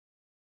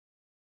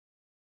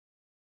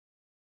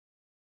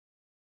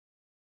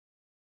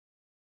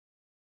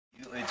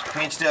It's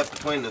pinched up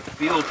between the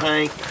fuel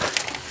tank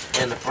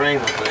and the frame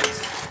of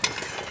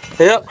things.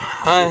 Yep,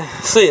 I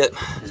see it.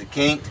 Is it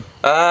kinked?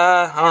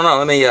 I don't know.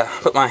 Let me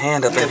put my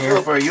hand up in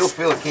here. You'll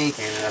feel a kink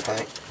in it, I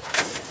think.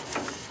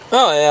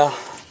 Oh yeah.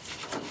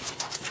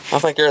 I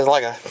think there's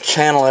like a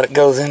channel that it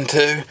goes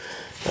into.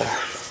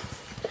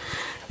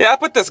 Yeah, I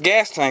put this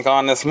gas tank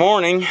on this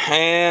morning,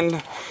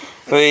 and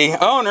the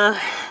owner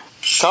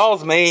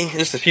calls me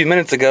just a few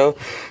minutes ago,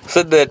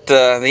 said that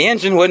the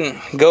engine wouldn't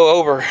go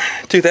over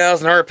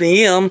 2,000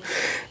 RPM,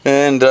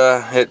 and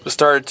it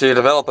started to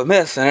develop a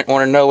mist, and it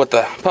wanted to know what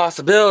the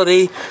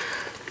possibility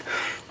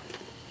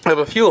of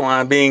a fuel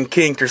line being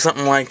kinked or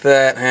something like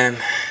that, and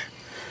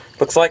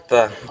looks like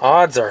the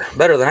odds are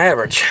better than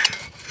average.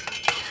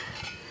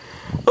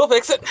 We'll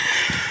fix it.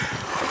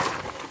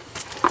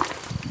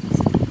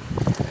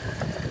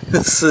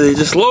 Let's see,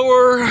 just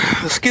lower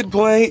the skid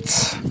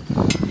plates.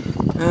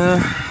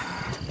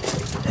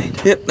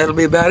 Yep, that'll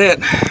be about it.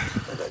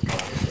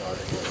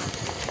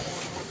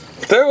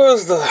 There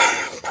was the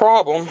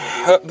problem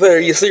up there.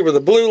 You see where the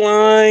blue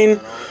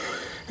line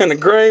and the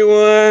gray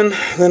one.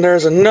 Then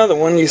there's another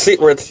one. You see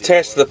where it's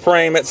attached to the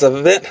frame. It's a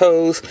vent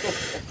hose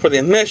for the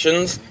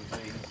emissions.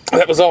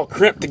 That was all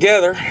crimped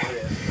together,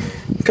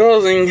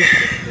 causing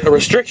a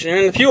restriction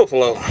in the fuel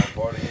flow.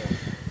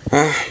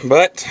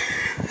 But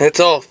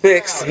it's all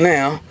fixed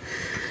now.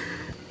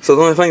 So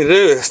the only thing to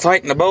do is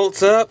tighten the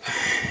bolts up,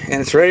 and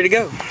it's ready to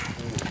go.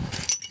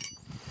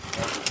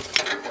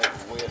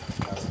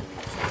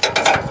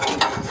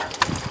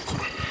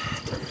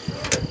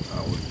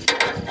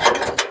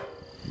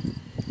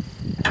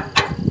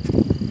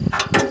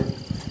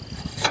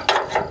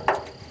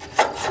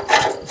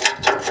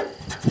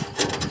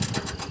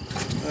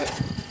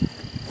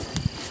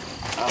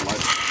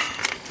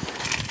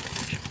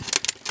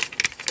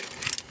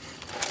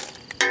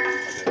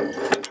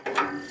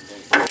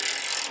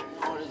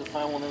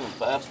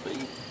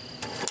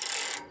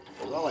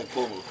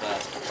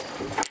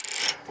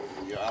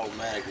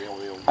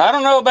 I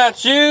don't know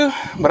about you,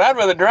 but I'd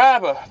rather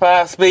drive a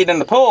 5-speed than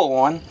to pull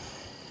one.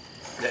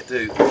 That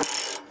too.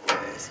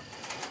 Yes.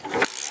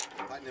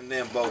 Tighten them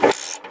damn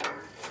bolts.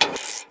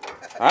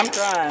 I'm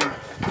trying.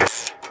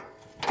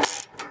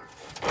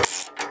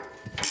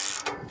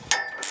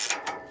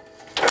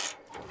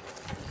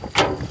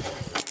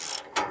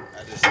 I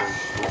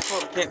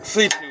can't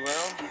see too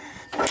well.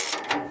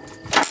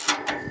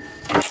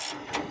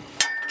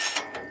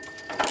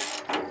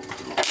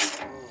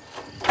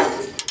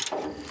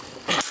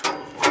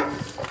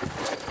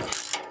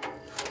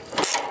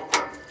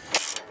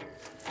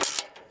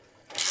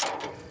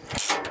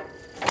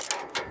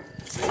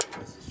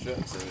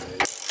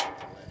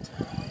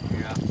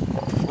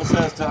 What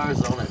size tires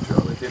is on that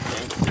truck?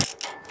 15?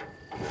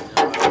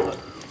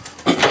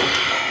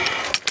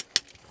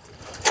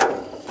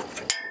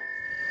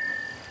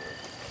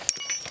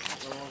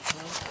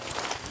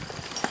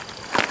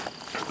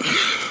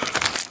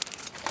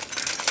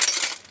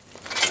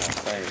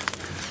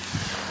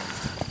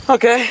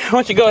 Okay, why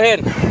don't you go ahead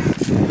and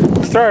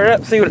start it up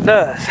and see what it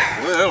does.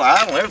 Well,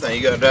 I don't everything.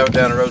 You gotta drive it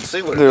down the road and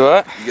see what it do.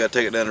 What? You gotta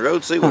take it down the road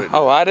and see what it does.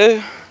 Oh, I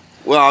do?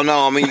 Well,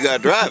 no, I mean you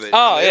gotta drive it.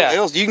 Oh, yeah.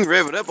 Else you can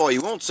rev it up all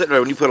you want. Sit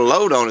there when you put a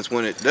load on it's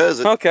when it does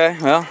it. Okay,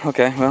 well,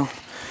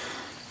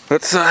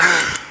 let's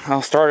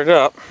I'll start it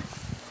up.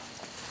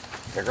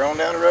 Take her on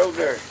down the road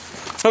there.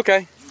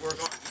 Okay. You work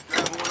on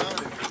driving one on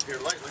it here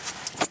lately.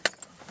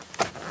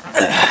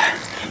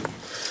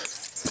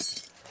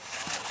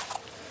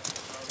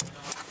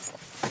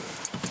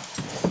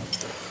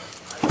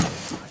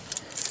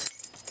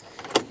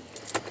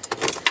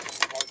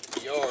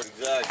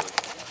 Exactly.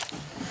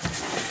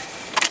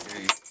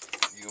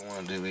 You don't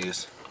want to do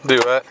this. Do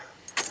what?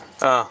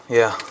 Oh,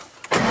 yeah.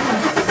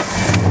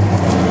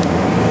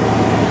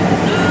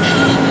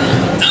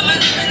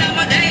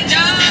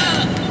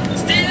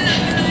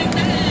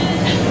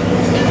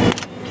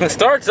 It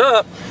starts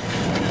up.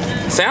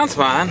 Sounds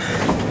fine.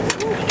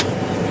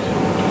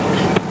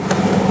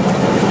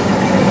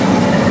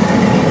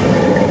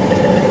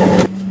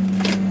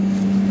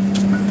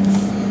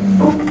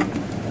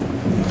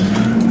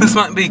 This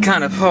might be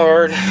kind of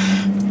hard. I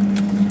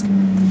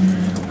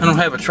don't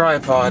have a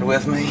tripod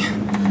with me,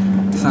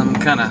 so I'm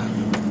kind of...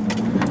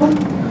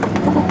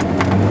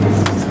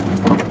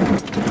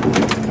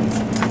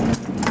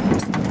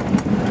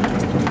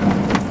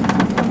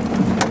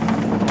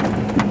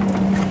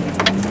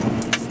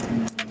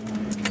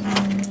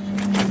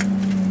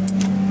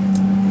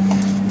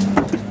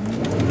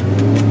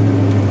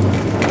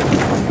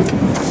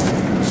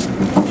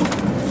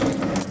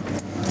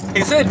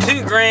 He said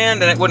 $2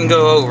 grand and it wouldn't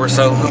go over,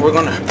 so we're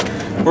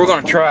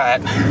gonna try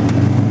it.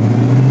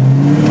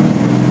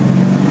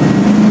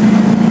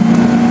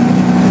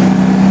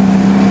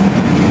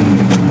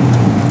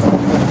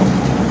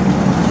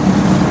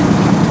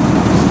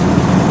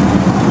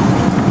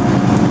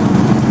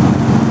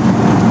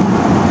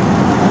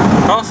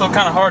 Also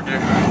kind of hard to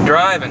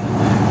drive and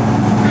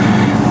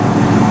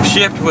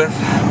shift with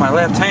my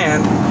left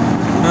hand.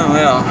 Oh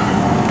well.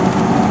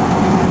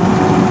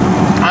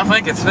 I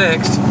think it's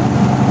fixed.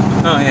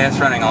 Oh yeah, it's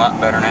running a lot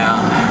better now.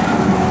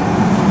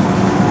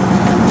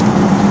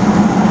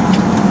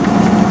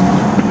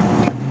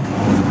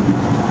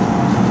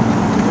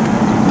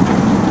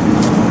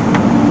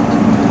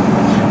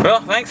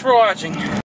 Well, thanks for watching.